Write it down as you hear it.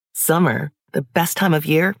Summer, the best time of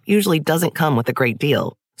year, usually doesn't come with a great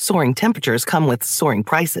deal. Soaring temperatures come with soaring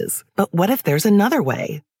prices. But what if there's another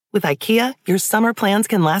way? With IKEA, your summer plans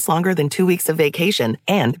can last longer than 2 weeks of vacation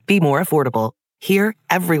and be more affordable. Here,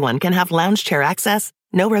 everyone can have lounge chair access,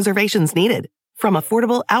 no reservations needed. From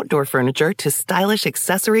affordable outdoor furniture to stylish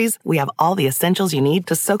accessories, we have all the essentials you need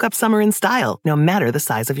to soak up summer in style, no matter the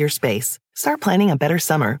size of your space. Start planning a better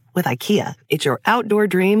summer with IKEA. It's your outdoor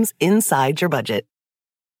dreams inside your budget.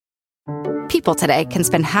 People today can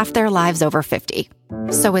spend half their lives over 50.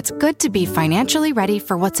 So it's good to be financially ready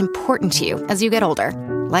for what's important to you as you get older,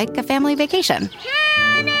 like a family vacation.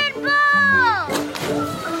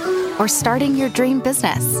 Or starting your dream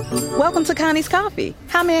business. Welcome to Connie's Coffee.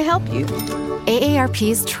 How may I help you?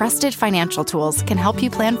 AARP's trusted financial tools can help you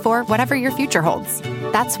plan for whatever your future holds.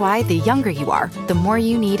 That's why the younger you are, the more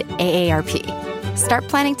you need AARP. Start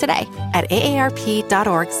planning today at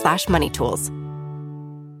aarp.org/moneytools.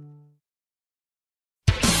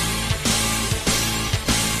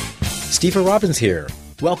 Steve Robbins here.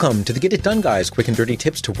 Welcome to the Get It Done Guys quick and dirty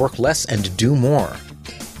tips to work less and do more.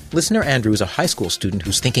 Listener Andrew is a high school student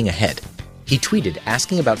who's thinking ahead. He tweeted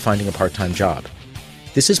asking about finding a part-time job.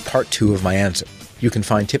 This is part 2 of my answer. You can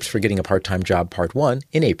find tips for getting a part-time job part 1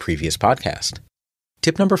 in a previous podcast.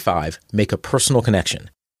 Tip number 5, make a personal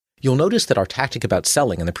connection. You'll notice that our tactic about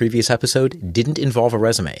selling in the previous episode didn't involve a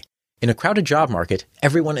resume. In a crowded job market,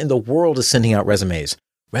 everyone in the world is sending out resumes.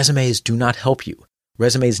 Resumes do not help you.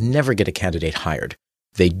 Resumes never get a candidate hired.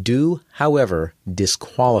 They do, however,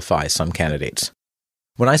 disqualify some candidates.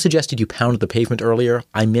 When I suggested you pound the pavement earlier,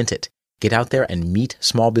 I meant it. Get out there and meet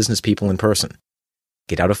small business people in person.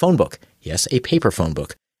 Get out a phone book, yes, a paper phone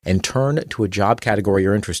book, and turn to a job category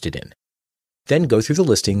you're interested in. Then go through the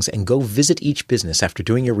listings and go visit each business after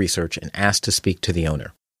doing your research and ask to speak to the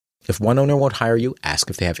owner. If one owner won't hire you, ask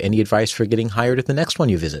if they have any advice for getting hired at the next one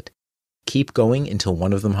you visit. Keep going until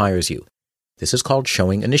one of them hires you. This is called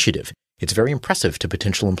showing initiative. It's very impressive to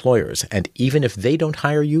potential employers, and even if they don't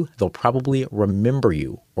hire you, they'll probably remember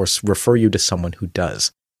you or refer you to someone who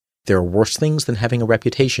does. There are worse things than having a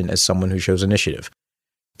reputation as someone who shows initiative.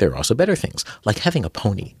 There are also better things, like having a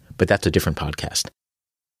pony, but that's a different podcast.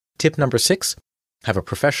 Tip number 6, have a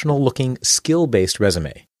professional-looking, skill-based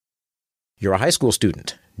resume. You're a high school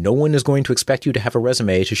student. No one is going to expect you to have a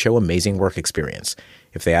resume to show amazing work experience.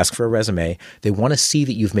 If they ask for a resume, they want to see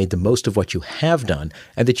that you've made the most of what you have done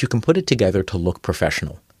and that you can put it together to look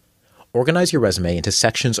professional. Organize your resume into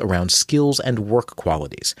sections around skills and work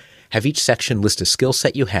qualities. Have each section list a skill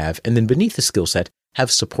set you have, and then beneath the skill set, have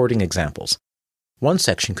supporting examples. One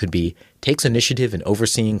section could be, takes initiative in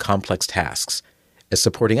overseeing complex tasks. As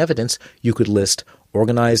supporting evidence, you could list,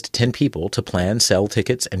 organized 10 people to plan, sell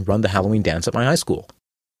tickets, and run the Halloween dance at my high school.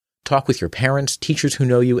 Talk with your parents, teachers who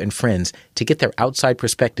know you, and friends to get their outside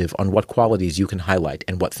perspective on what qualities you can highlight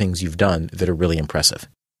and what things you've done that are really impressive.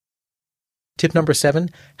 Tip number 7,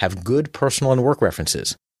 have good personal and work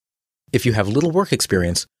references. If you have little work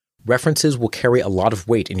experience, references will carry a lot of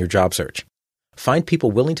weight in your job search. Find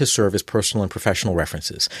people willing to serve as personal and professional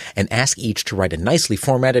references, and ask each to write a nicely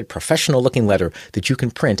formatted, professional-looking letter that you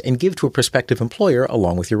can print and give to a prospective employer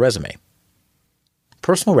along with your resume.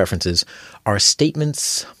 Personal references are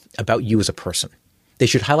statements about you as a person. They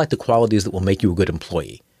should highlight the qualities that will make you a good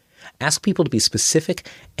employee. Ask people to be specific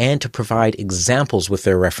and to provide examples with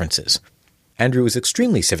their references. Andrew is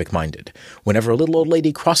extremely civic-minded. Whenever a little old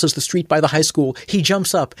lady crosses the street by the high school, he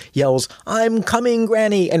jumps up, yells, "I'm coming,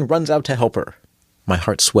 Granny," and runs out to help her. My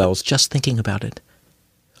heart swells just thinking about it.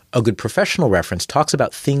 A good professional reference talks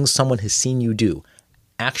about things someone has seen you do,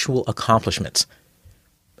 actual accomplishments.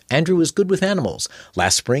 Andrew is good with animals.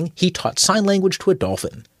 Last spring, he taught sign language to a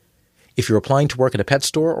dolphin. If you're applying to work at a pet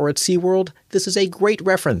store or at SeaWorld, this is a great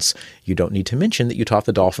reference. You don't need to mention that you taught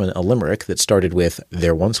the dolphin a limerick that started with,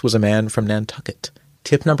 "There once was a man from Nantucket."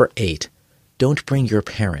 Tip number 8, don't bring your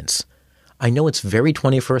parents. I know it's very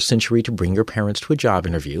 21st century to bring your parents to a job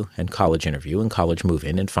interview and college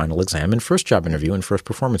move-in and final exam and first job interview and first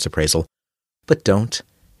performance appraisal. But don't.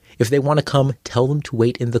 If they want to come, tell them to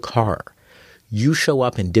wait in the car. You show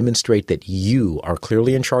up and demonstrate that you are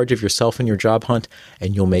clearly in charge of yourself and your job hunt,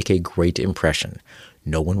 and you'll make a great impression.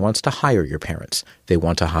 No one wants to hire your parents. They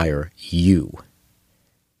want to hire you.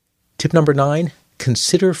 Tip number 9,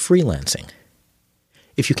 consider freelancing.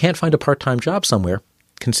 If you can't find a part-time job somewhere,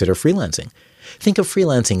 consider freelancing. Think of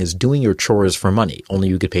freelancing as doing your chores for money, only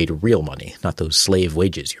you get paid real money, not those slave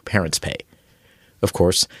wages your parents pay. Of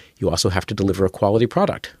course, you also have to deliver a quality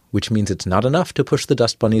product, which means it's not enough to push the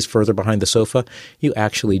dust bunnies further behind the sofa. You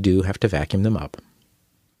actually do have to vacuum them up.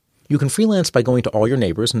 You can freelance by going to all your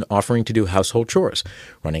neighbors and offering to do household chores,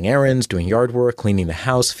 running errands, doing yard work, cleaning the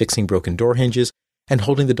house, fixing broken door hinges, and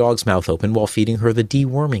holding the dog's mouth open while feeding her the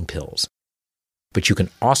deworming pills. But you can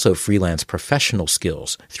also freelance professional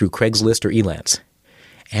skills through Craigslist or Elance.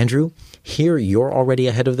 Andrew, here you're already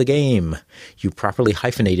ahead of the game. You properly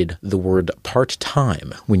hyphenated the word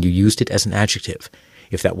part-time when you used it as an adjective.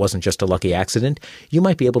 If that wasn't just a lucky accident, you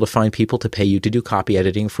might be able to find people to pay you to do copy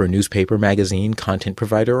editing for a newspaper, magazine, content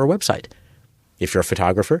provider, or website. If you're a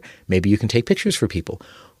photographer, maybe you can take pictures for people,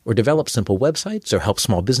 or develop simple websites, or help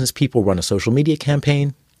small business people run a social media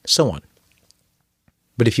campaign, so on.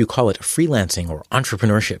 But if you call it freelancing or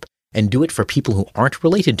entrepreneurship, and do it for people who aren't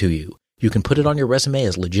related to you, you can put it on your resume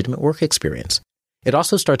as legitimate work experience. It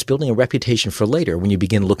also starts building a reputation for later when you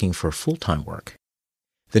begin looking for full-time work.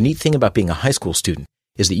 The neat thing about being a high school student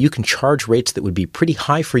is that you can charge rates that would be pretty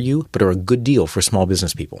high for you, but are a good deal for small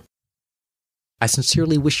business people. I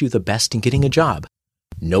sincerely wish you the best in getting a job.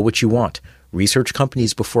 Know what you want, research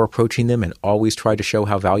companies before approaching them, and always try to show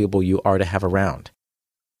how valuable you are to have around.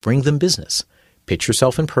 Bring them business, pitch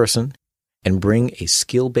yourself in person, and bring a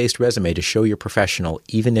skill-based resume to show you're professional,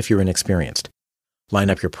 even if you're inexperienced. Line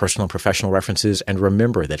up your personal and professional references, and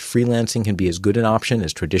remember that freelancing can be as good an option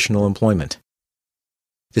as traditional employment.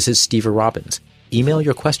 This is Steve Robbins. Email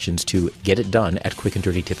your questions to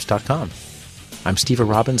getitdone@quickanddirtytips.com. I'm Steve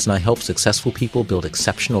Robbins, and I help successful people build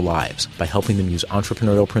exceptional lives by helping them use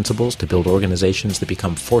entrepreneurial principles to build organizations that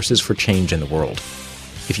become forces for change in the world.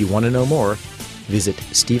 If you want to know more, visit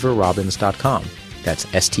steverobbins.com. That's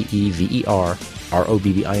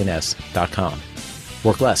STEVERROBBINS.com.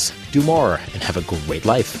 Work less, do more, and have a great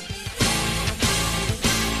life.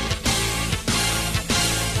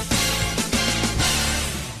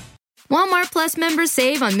 Walmart Plus members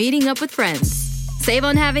save on meeting up with friends. Save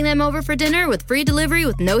on having them over for dinner with free delivery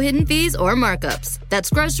with no hidden fees or markups. That's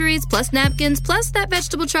groceries, plus napkins, plus that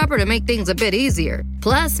vegetable chopper to make things a bit easier.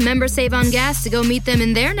 Plus, members save on gas to go meet them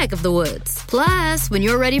in their neck of the woods. Plus, when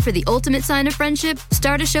you're ready for the ultimate sign of friendship,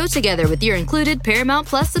 start a show together with your included Paramount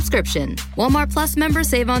Plus subscription. Walmart Plus members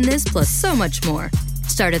save on this plus so much more.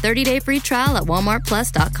 Start a 30-day free trial at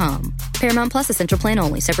walmartplus.com. Paramount Plus Essential Plan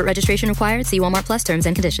only. Separate registration required. See Walmart Plus terms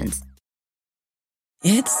and conditions.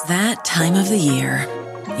 It's that time of the year.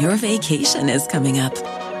 Your vacation is coming up.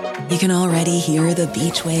 You can already hear the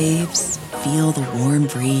beach waves, feel the warm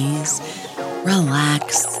breeze,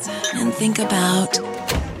 relax, and think about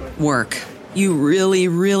work. You really,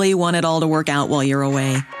 really want it all to work out while you're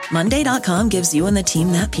away. Monday.com gives you and the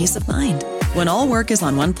team that peace of mind. When all work is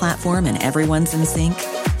on one platform and everyone's in sync,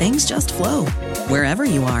 things just flow. Wherever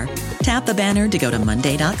you are, tap the banner to go to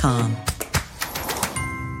Monday.com.